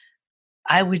times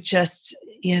I would just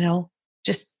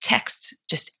text,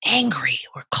 just angry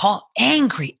or call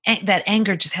angry, that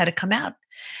anger just had to come out.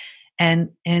 And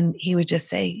he would just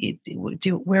say,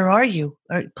 where are you?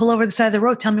 Or pull over the side of the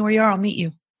road. Tell me where you are. I'll meet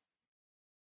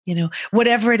you.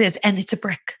 Whatever it is. And it's a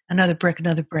brick, another brick,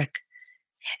 another brick.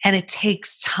 And it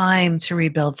takes time to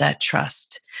rebuild that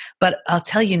trust. But I'll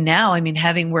tell you now,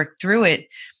 having worked through it,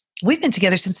 we've been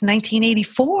together since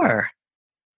 1984.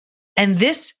 And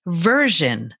this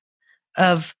version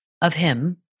of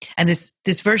him and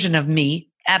this version of me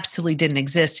absolutely didn't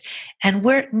exist. And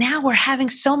we're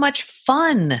having so much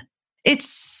fun.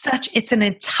 It's an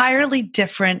entirely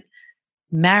different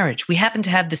marriage. We happen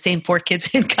to have the same 4 kids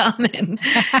in common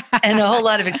and a whole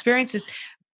lot of experiences.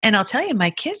 And I'll tell you,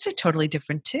 my kids are totally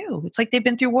different too. It's like they've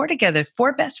been through war together,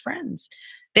 four best friends.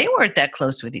 They weren't that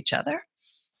close with each other.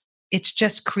 It's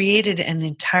just created an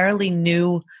entirely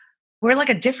new, we're like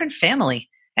a different family.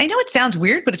 I know it sounds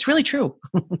weird, but it's really true.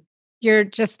 You're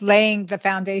just laying the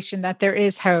foundation that there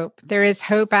is hope. There is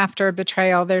hope after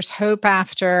betrayal. There's hope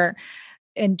after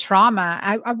in trauma.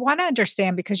 I want to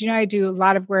understand because, I do a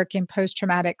lot of work in post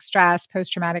traumatic stress,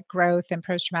 post traumatic growth, and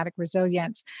post traumatic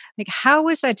resilience. Like, how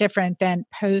is that different than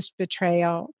post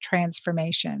betrayal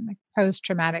transformation, like post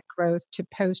traumatic growth to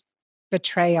post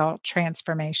betrayal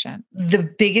transformation? The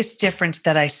biggest difference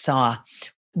that I saw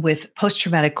with post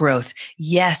traumatic growth,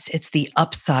 yes, it's the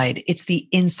upside, it's the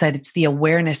insight, it's the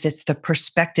awareness, it's the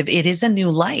perspective. It is a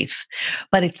new life,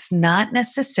 but it's not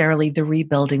necessarily the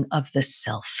rebuilding of the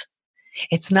self.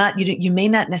 It's not, you may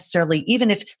not necessarily, even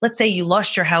if, let's say you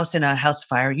lost your house in a house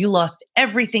fire, you lost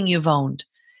everything you've owned.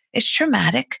 It's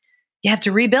traumatic. You have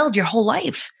to rebuild your whole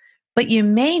life, but it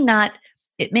may not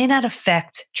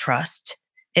affect trust.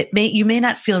 You may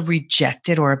not feel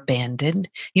rejected or abandoned.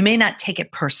 You may not take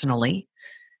it personally.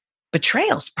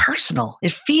 Betrayal's personal.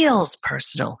 It feels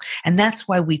personal. And that's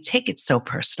why we take it so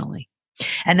personally.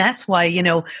 And that's why,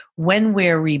 when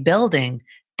we're rebuilding,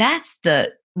 that's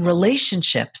the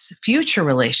relationships, future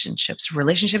relationships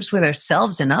with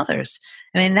ourselves and others.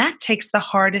 I mean, that takes the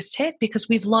hardest hit because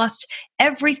we've lost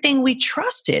everything we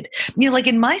trusted. Like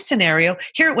in my scenario,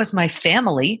 here it was my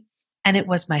family and it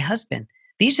was my husband.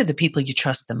 These are the people you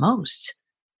trust the most.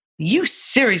 You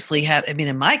seriously have,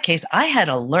 in my case, I had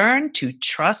to learn to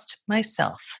trust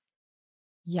myself.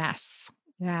 Yes.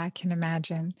 Yeah, I can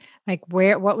imagine. Like,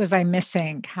 what was I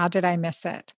missing? How did I miss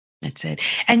it? That's it.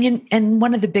 And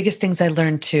one of the biggest things I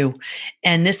learned too,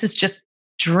 and this is just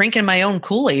drinking my own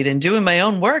Kool-Aid and doing my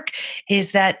own work,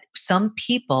 is that some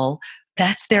people,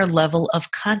 that's their level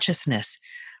of consciousness.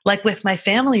 Like with my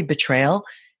family betrayal,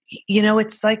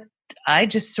 it's like I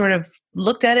just sort of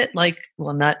looked at it like,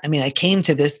 I came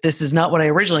to this is not what I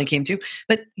originally came to,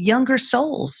 but younger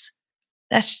souls.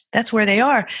 That's where they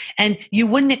are. And you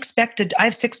wouldn't expect I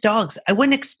have 6 dogs. I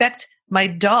wouldn't expect my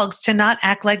dogs to not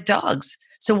act like dogs.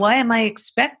 So why am I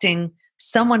expecting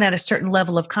someone at a certain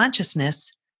level of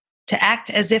consciousness to act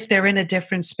as if they're in a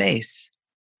different space?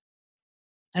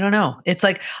 I don't know. It's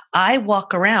like I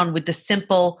walk around with the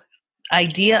simple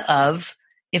idea of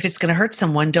if it's going to hurt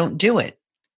someone, don't do it.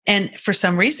 And for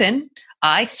some reason,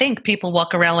 I think other people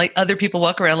walk around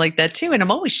like that too. And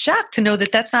I'm always shocked to know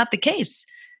that that's not the case.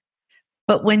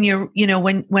 But when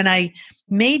when I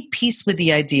made peace with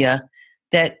the idea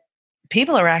that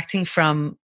people are acting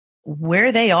from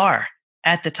where they are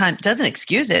at the time, doesn't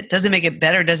excuse it, doesn't make it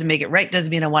better, doesn't make it right, doesn't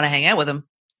mean I want to hang out with them.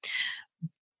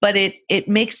 But it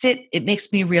makes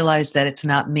me realize that it's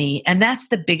not me. And that's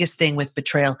the biggest thing with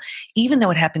betrayal. Even though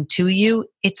it happened to you,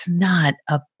 it's not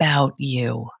about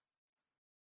you.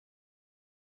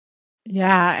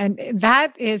 Yeah. And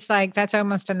that's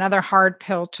almost another hard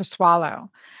pill to swallow.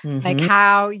 Like Mm-hmm.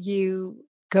 how you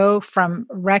go from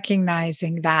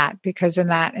recognizing that, because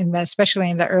especially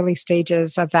in the early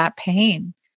stages of that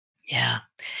pain. Yeah.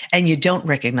 And you don't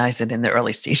recognize it in the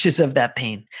early stages of that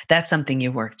pain. That's something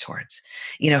you work towards.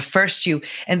 First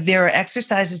and there are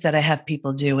exercises that I have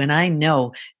people do, and I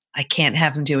know I can't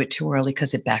have them do it too early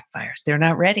because it backfires. They're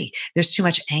not ready. There's too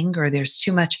much anger. There's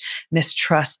too much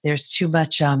mistrust. There's too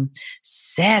much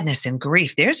sadness and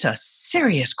grief. There's a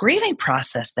serious grieving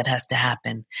process that has to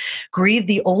happen. Grieve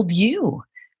the old you.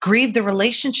 Grieve the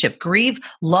relationship. Grieve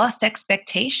lost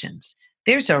expectations.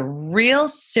 There's a real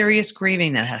serious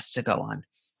grieving that has to go on.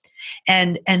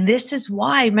 And this is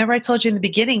why, remember I told you in the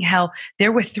beginning how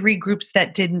there were 3 groups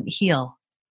that didn't heal.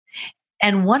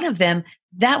 And one of them,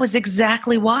 that was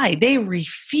exactly why. They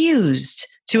refused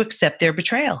to accept their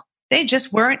betrayal. They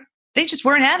just weren't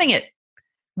having it,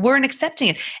 weren't accepting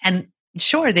it. And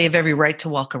sure, they have every right to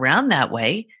walk around that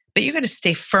way, but you're going to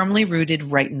stay firmly rooted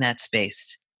right in that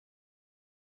space.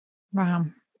 Wow.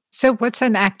 So what's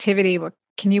an activity?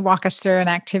 Can you walk us through an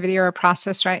activity or a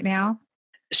process right now?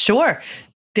 Sure.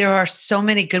 There are so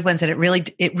many good ones, and it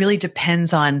really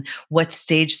depends on what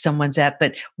stage someone's at.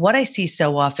 But what I see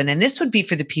so often, and this would be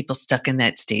for the people stuck in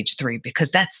that stage 3,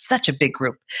 because that's such a big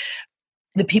group.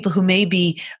 The people who may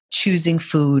be choosing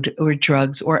food or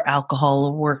drugs or alcohol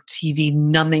or work, TV,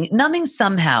 numbing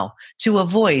somehow to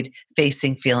avoid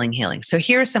facing, feeling, healing. So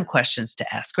here are some questions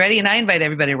to ask. Ready? And I invite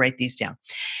everybody to write these down.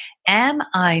 Am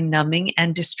I numbing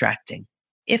and distracting?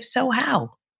 If so,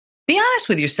 how? Be honest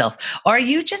with yourself. Are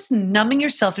you just numbing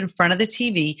yourself in front of the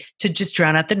TV to just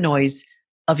drown out the noise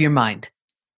of your mind?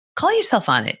 Call yourself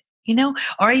on it.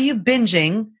 Are you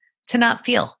binging to not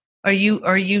feel? Are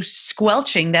you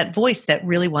squelching that voice that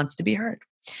really wants to be heard?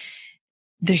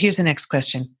 Here's the next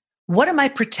question. What am I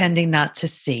pretending not to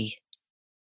see?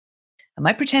 Am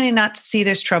I pretending not to see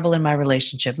there's trouble in my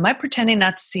relationship? Am I pretending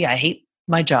not to see I hate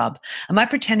my job? Am I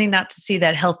pretending not to see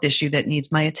that health issue that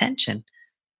needs my attention?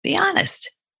 Be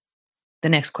honest. The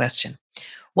next question.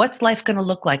 What's life going to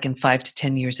look like in 5 to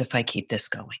 10 years if I keep this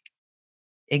going?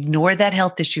 Ignore that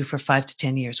health issue for 5 to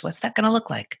 10 years. What's that going to look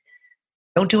like?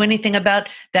 Don't do anything about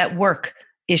that work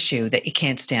issue that you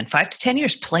can't stand. 5 to 10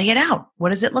 years, play it out. What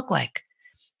does it look like?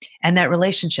 And that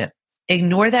relationship.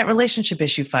 Ignore that relationship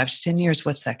issue 5 to 10 years.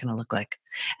 What's that going to look like?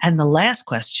 And the last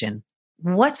question,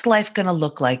 what's life going to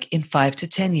look like in 5 to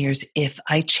 10 years if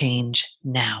I change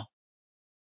now?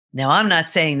 Now, I'm not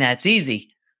saying that's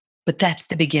easy, but that's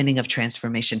the beginning of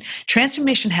transformation.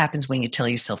 Transformation happens when you tell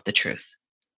yourself the truth.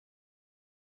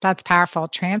 That's powerful.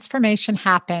 Transformation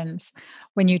happens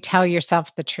when you tell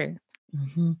yourself the truth.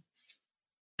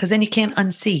 Because then you can't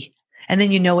unsee. And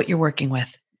then you know what you're working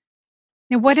with.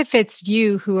 Now, what if it's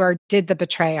you who did the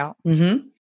betrayal?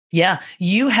 Yeah,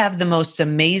 you have the most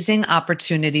amazing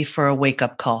opportunity for a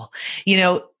wake-up call.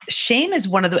 Shame is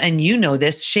one of the, and you know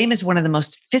this, shame is one of the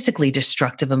most physically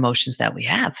destructive emotions that we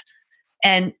have.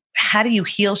 And how do you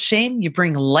heal shame? You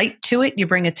bring light to it, you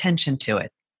bring attention to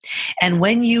it. And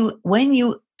when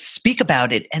you speak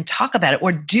about it and talk about it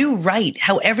or do right,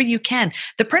 however you can,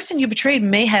 the person you betrayed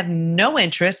may have no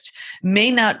interest,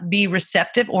 may not be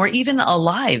receptive or even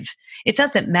alive. It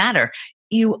doesn't matter.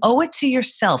 You owe it to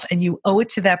yourself and you owe it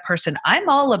to that person. I'm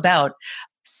all about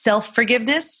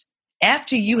self-forgiveness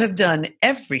after you have done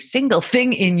every single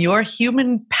thing in your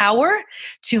human power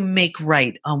to make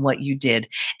right on what you did.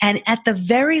 And at the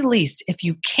very least, if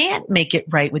you can't make it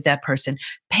right with that person,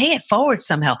 pay it forward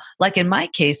somehow. Like in my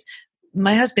case,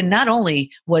 my husband not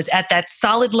only was at that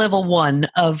solid level 1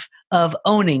 of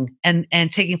owning and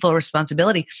taking full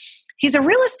responsibility, he's a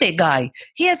real estate guy.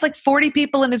 He has like 40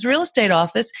 people in his real estate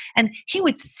office, and he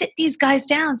would sit these guys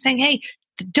down saying, hey,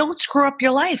 don't screw up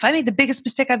your life. I made the biggest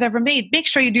mistake I've ever made. Make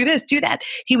sure you do this, do that.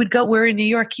 He would go, we're in New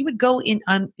York. He would go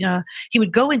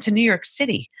into New York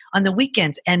City on the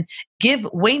weekends and give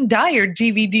Wayne Dyer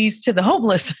DVDs to the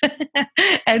homeless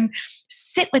and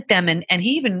sit with them. And he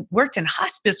even worked in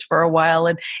hospice for a while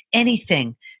and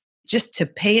anything just to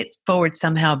pay it forward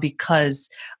somehow because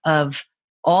of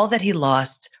all that he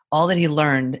lost, all that he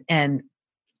learned, and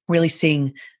really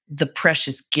seeing the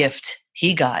precious gift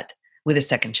he got with a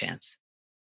second chance.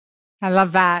 I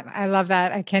love that. I love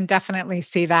that. I can definitely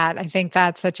see that. I think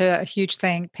that's such a huge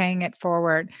thing, paying it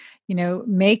forward.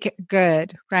 Make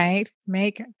good, right?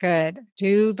 Make good.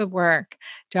 Do the work.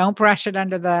 Don't brush it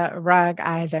under the rug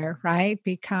either, right?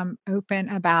 Become open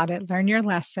about it. Learn your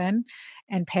lesson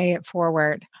and pay it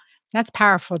forward. That's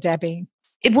powerful, Debi.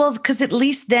 Well, because at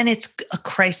least then it's a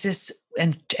crisis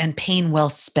and pain well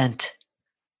spent.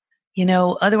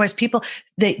 Otherwise people,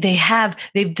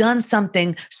 they've done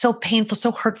something so painful,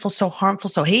 so hurtful, so harmful,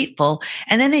 so hateful,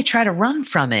 and then they try to run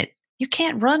from it. You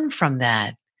can't run from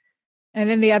that. And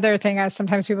then the other thing is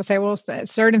sometimes people say, well,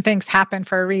 certain things happen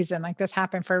for a reason, like this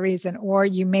happened for a reason, or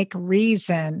you make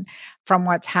reason from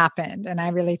what's happened. And I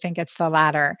really think it's the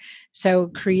latter. So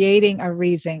creating a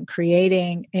reason,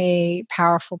 creating a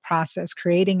powerful process,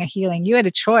 creating a healing. You had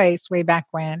a choice way back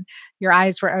when your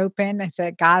eyes were open. I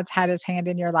said, God's had his hand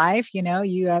in your life.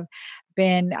 You have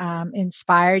been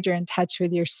inspired, you're in touch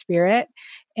with your spirit,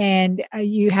 and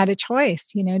you had a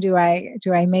choice. Do I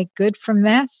make good from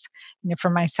this, for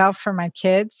myself, for my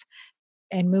kids,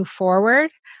 and move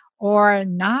forward, or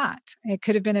not? It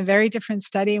could have been a very different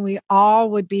study, and we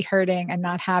all would be hurting and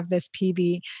not have this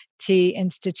PBT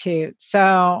Institute.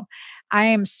 So I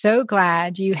am so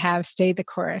glad you have stayed the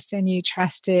course and you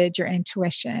trusted your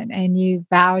intuition and you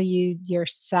valued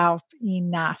yourself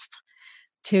enough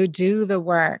to do the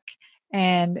work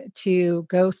and to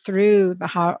go through the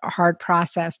hard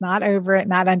process, not over it,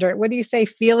 not under it. What do you say?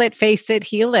 Feel it, face it,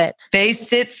 heal it.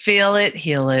 Face it, feel it,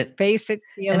 heal it. Face it,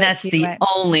 feel it, and that's the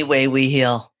only way we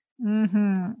heal.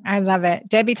 I love it.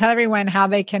 Debi, tell everyone how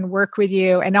they can work with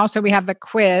you. And also we have the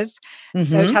quiz.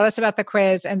 So tell us about the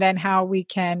quiz and then how we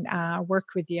can work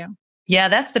with you. Yeah,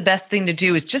 that's the best thing to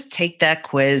do is just take that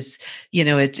quiz.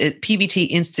 It's at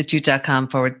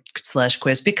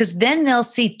pbtinstitute.com/quiz, because then they'll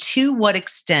see to what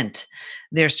extent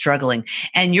they're struggling.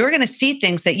 And you're going to see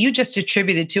things that you just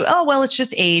attributed to, oh, well, it's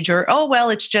just age, or, oh, well,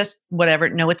 it's just whatever.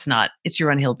 No, it's not. It's your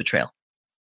unhealed betrayal.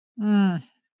 There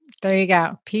you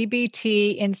go.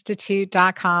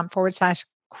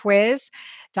 pbtinstitute.com/quiz.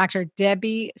 Dr.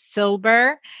 Debi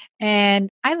Silber. And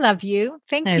I love you.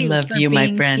 Thank you love for you,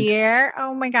 being my friend. here.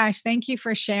 Oh my gosh. Thank you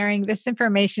for sharing. This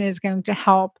information is going to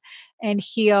help and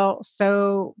heal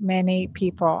so many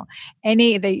people. That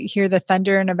you hear the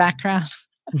thunder in the background?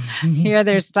 Here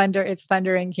there's thunder, it's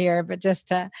thundering here, but just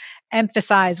to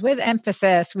emphasize with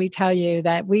emphasis, we tell you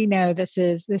that we know this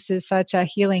is such a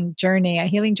healing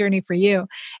journey for you.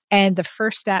 And the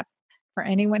first step for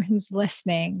anyone who's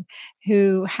listening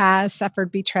who has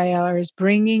suffered betrayal or is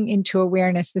bringing into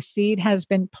awareness, the seed has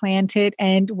been planted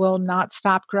and will not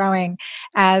stop growing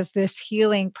as this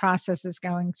healing process is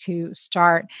going to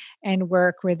start and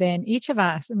work within each of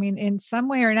us. I mean, in some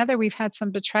way or another, we've had some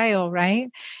betrayal, right?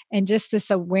 And just this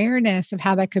awareness of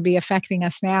how that could be affecting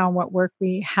us now and what work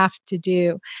we have to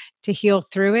do to heal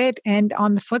through it. And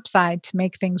on the flip side, to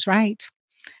make things right.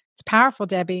 It's powerful,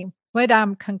 Debbie. What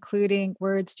concluding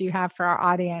words do you have for our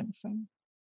audience?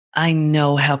 I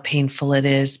know how painful it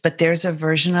is, but there's a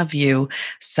version of you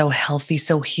so healthy,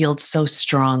 so healed, so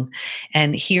strong.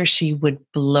 And he or she would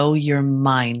blow your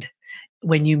mind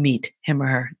when you meet him or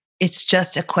her. It's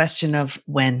just a question of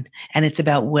when, and it's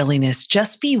about willingness.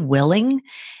 Just be willing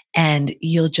and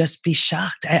you'll just be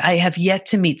shocked. I have yet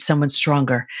to meet someone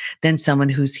stronger than someone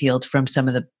who's healed from some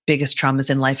of the biggest traumas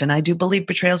in life. And I do believe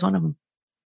betrayal is one of them.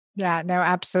 Yeah, no,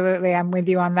 absolutely. I'm with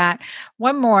you on that.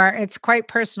 One more, it's quite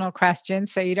personal question,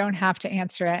 so you don't have to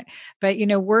answer it. But,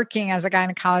 working as a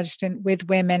gynecologist and with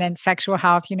women and sexual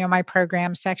health, my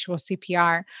program, Sexual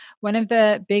CPR, one of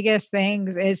the biggest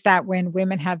things is that when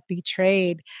women have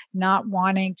betrayed, not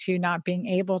wanting to, not being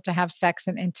able to have sex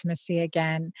and intimacy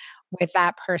again with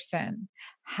that person,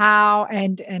 how,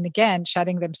 and again,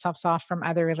 shutting themselves off from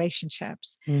other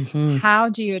relationships. Mhm. How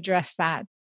do you address that?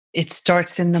 It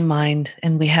starts in the mind,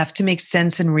 and we have to make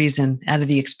sense and reason out of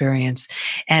the experience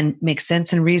and make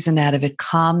sense and reason out of it.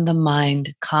 Calm the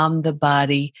mind, calm the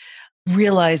body,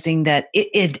 realizing that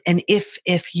and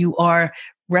if you are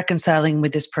reconciling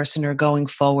with this person or going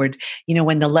forward,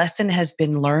 when the lesson has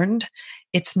been learned,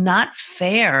 it's not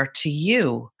fair to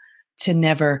you to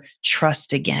never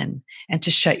trust again and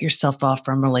to shut yourself off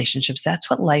from relationships.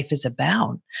 That's what life is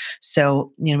about.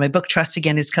 So, my book, Trust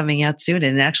Again, is coming out soon,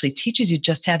 and it actually teaches you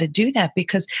just how to do that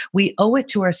because we owe it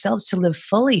to ourselves to live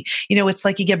fully. It's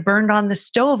like you get burned on the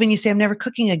stove and you say, I'm never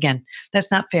cooking again.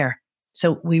 That's not fair.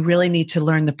 So we really need to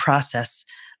learn the process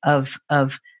of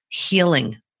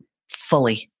healing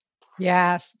fully.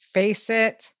 Yes, face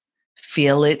it,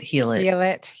 Feel it, heal it. feel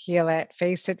it, heal it.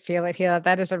 Face it, feel it, heal it.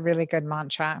 That is a really good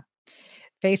mantra.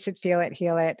 Face it, feel it,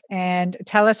 heal it. And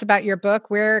tell us about your book.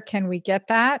 Where can we get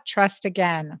that? Trust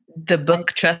Again. The I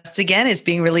book, Trust Again, is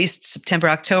being released September,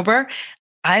 October.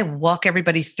 I walk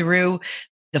everybody through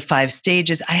the 5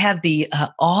 stages. I have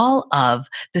all of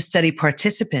the study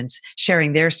participants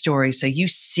sharing their stories. So you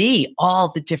see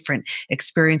all the different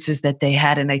experiences that they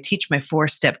had. And I teach my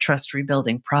 4-step trust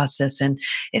rebuilding process, and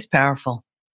it's powerful.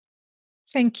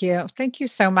 Thank you. Thank you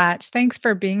so much. Thanks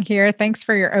for being here. Thanks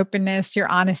for your openness, your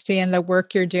honesty, and the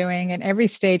work you're doing. And every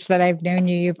stage that I've known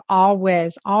you, you've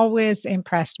always, always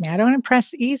impressed me. I don't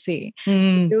impress easy.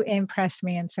 Mm, You impress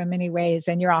me in so many ways,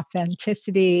 and your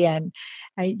authenticity, and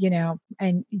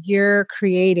and you're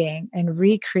creating and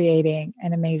recreating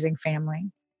an amazing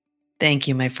family. thank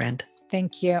you, my friend.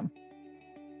 Thank you.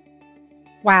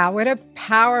 Wow, what a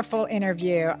powerful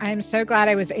interview. I'm so glad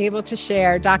I was able to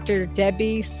share Dr.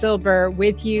 Debi Silber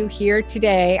with you here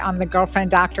today on the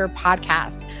Girlfriend Doctor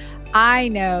podcast. I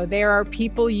know there are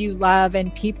people you love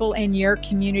and people in your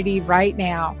community right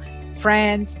now,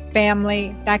 friends,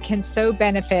 family, that can so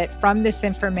benefit from this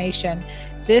information,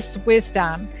 this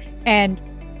wisdom, and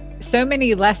so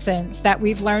many lessons that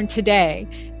we've learned today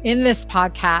in this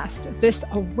podcast, this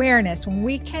awareness. When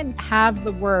we can have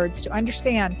the words to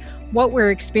understand what we're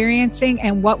experiencing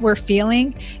and what we're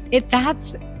feeling,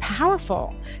 that's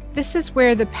powerful. This is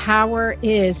where the power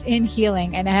is in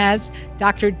healing. And as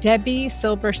Dr. Debi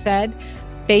Silber said,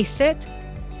 face it,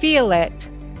 feel it,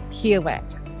 heal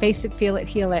it. Face it, feel it,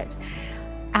 heal it.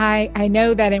 I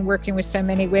know that in working with so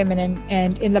many women,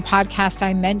 and in the podcast,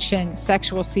 I mentioned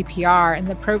sexual CPR and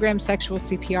the program Sexual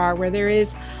CPR, where there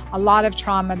is a lot of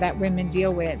trauma that women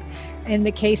deal with. In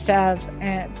the case of,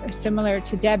 similar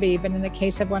to Debbie, but in the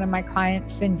case of one of my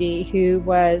clients, Cindy, who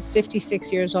was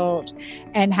 56 years old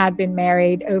and had been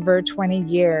married over 20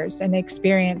 years and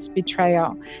experienced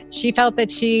betrayal. She felt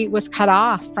that she was cut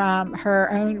off from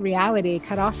her own reality,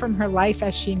 cut off from her life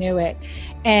as she knew it,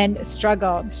 and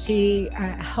struggled. She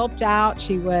helped out.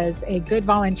 She was a good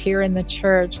volunteer in the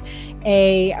church,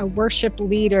 a worship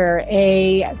leader,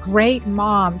 a great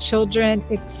mom, children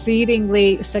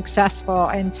exceedingly successful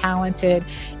and talented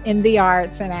in the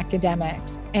arts and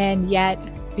academics, and yet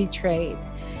betrayed.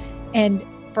 And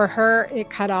for her, it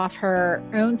cut off her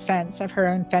own sense of her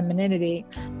own femininity.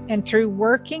 And through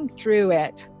working through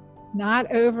it,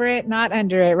 not over it, not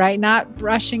under it, right? Not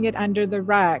brushing it under the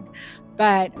rug,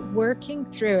 but working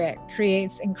through it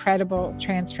creates incredible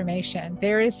transformation.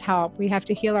 There is help. We have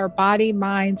to heal our body,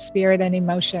 mind, spirit, and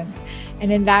emotions.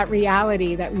 And in that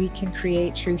reality that we can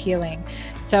create true healing.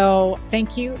 So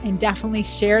thank you, and definitely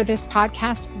share this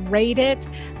podcast, rate it.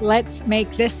 Let's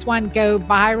make this one go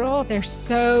viral. There's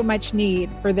so much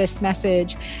need for this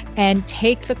message. And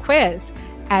take the quiz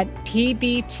at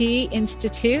PBT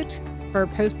Institute for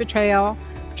Post Betrayal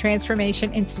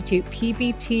Transformation Institute,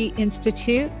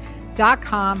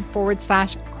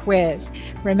 pbtinstitute.com/quiz.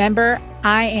 Remember,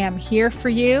 I am here for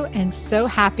you and so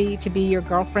happy to be your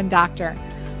girlfriend doctor.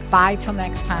 Bye till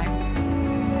next time.